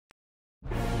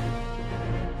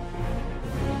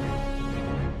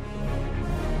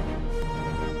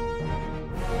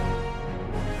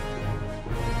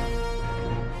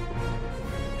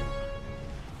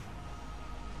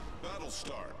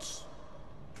starts.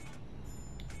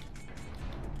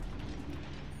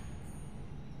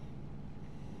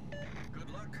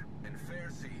 Good luck and fair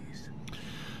seas.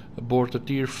 Aboard the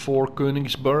Tier 4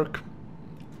 Königsberg,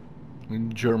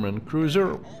 German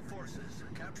cruiser. All forces,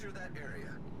 capture that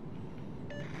area.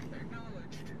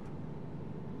 Acknowledged.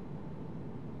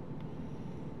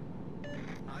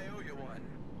 I owe you one.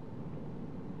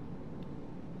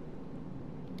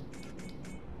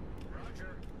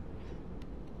 Roger.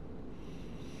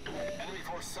 Enemy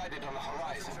force sighted on the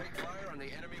horizon. Concentrate fire on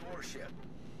the enemy warship.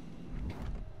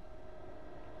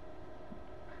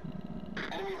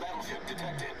 Enemy battleship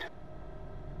detected.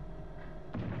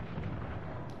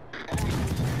 Enemy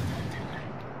cruiser detected.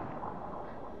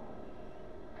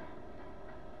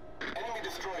 Enemy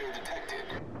destroyer detected.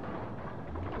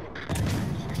 Enemy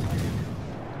cruiser sighted.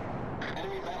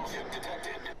 Enemy battleship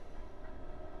detected.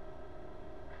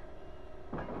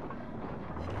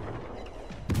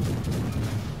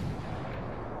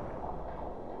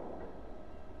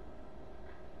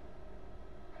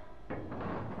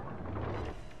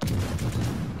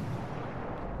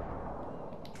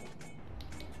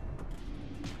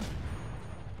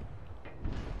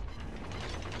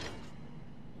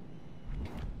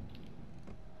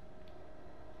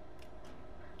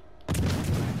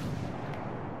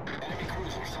 Enemy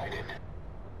cruiser sighted.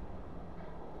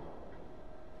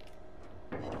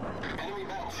 Enemy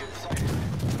battleship sighted.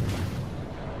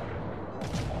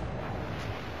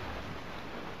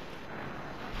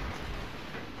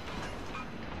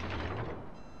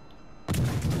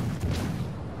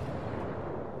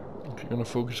 We're gonna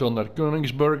focus on that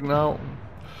Königsberg now.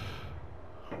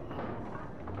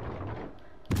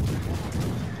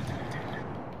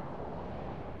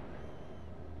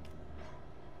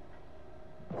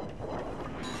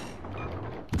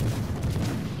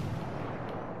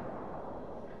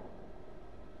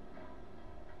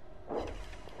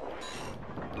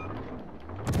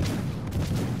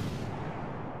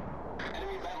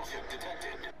 Enemy battleship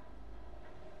detected.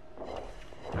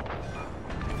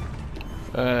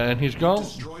 And he's gone.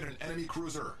 Destroyed an enemy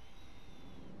cruiser.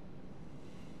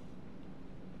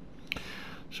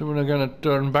 So we're gonna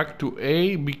turn back to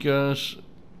A because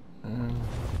Our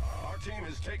team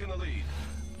has taken the lead.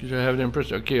 I have the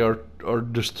impression, okay, our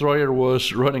destroyer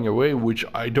was running away, which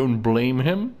I don't blame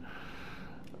him.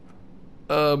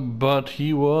 But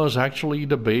he was actually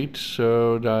the bait,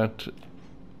 so that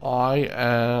I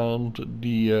and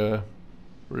the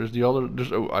where's the other?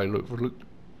 Oh, I look.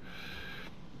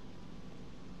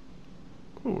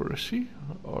 Oh, where is he?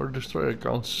 Our destroyer, I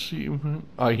can't see him.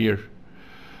 Here.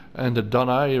 And the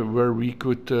Danai, where we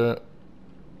could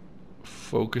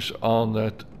focus on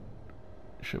that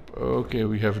ship. Okay,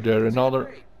 we have there another.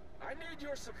 Great. I need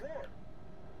your support.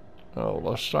 Oh,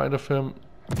 lost sight of him.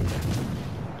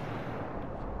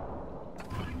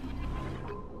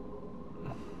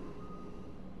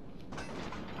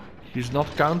 He's not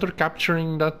counter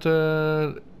capturing that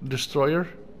destroyer.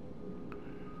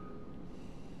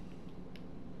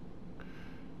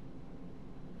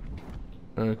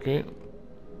 Okay.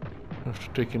 Have to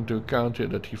take into account here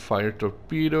that he fired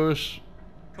torpedoes.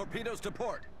 Torpedoes to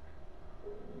port.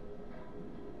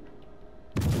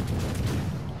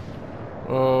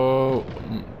 Oh,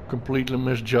 completely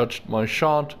misjudged my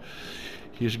shot.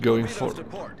 He's going Torpedoes for. to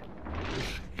port.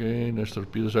 Okay, there's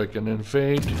torpedoes I can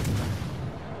invade.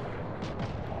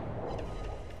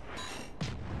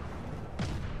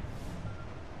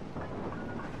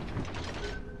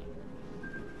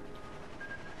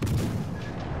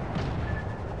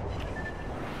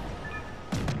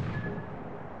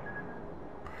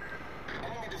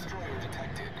 Enemy destroyer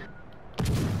detected.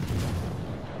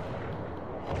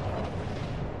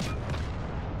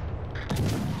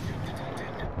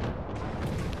 Detected.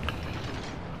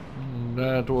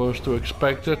 That was to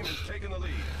expect it. Taking the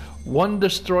lead. One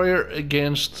destroyer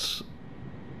against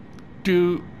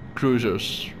 2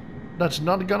 cruisers. That's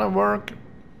not gonna work.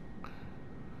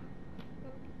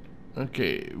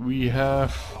 Okay, we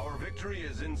have. Our victory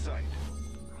is in sight.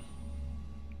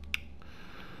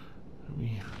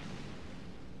 We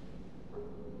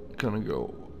gonna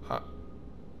go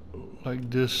like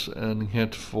this and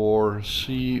head for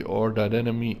C or that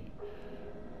enemy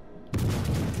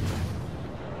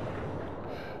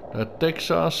that takes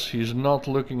us. He's not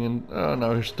looking in.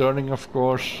 Now he's turning, of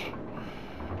course.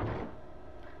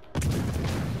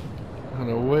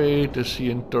 Gonna wait. Is he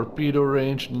in torpedo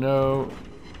range? No.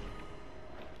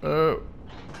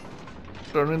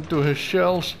 Turn into his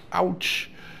shells. Ouch.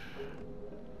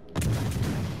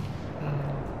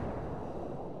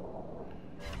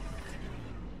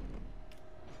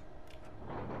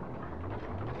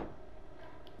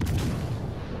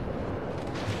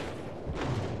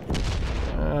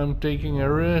 I'm taking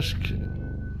a risk.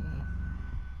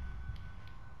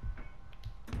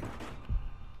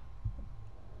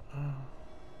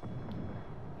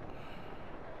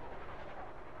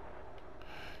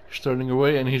 He's turning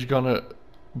away and he's gonna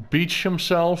beach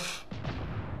himself.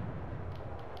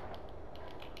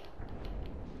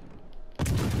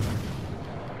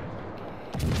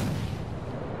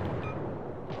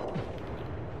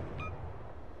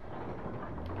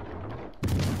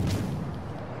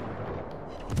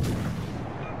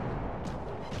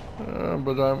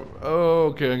 But I'm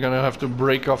okay. I'm gonna have to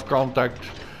break off contact.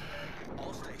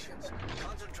 All stations,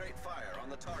 concentrate fire on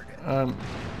the target.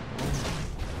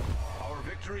 Our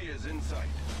victory is in sight.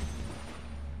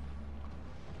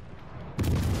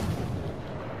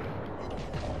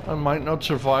 I might not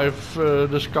survive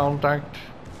this contact.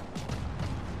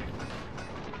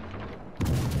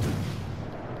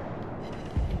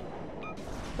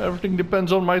 Everything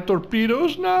depends on my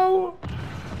torpedoes now.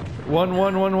 One.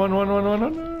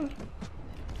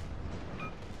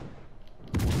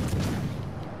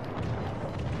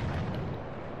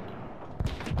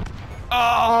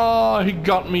 Ah, he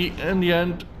got me in the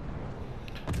end.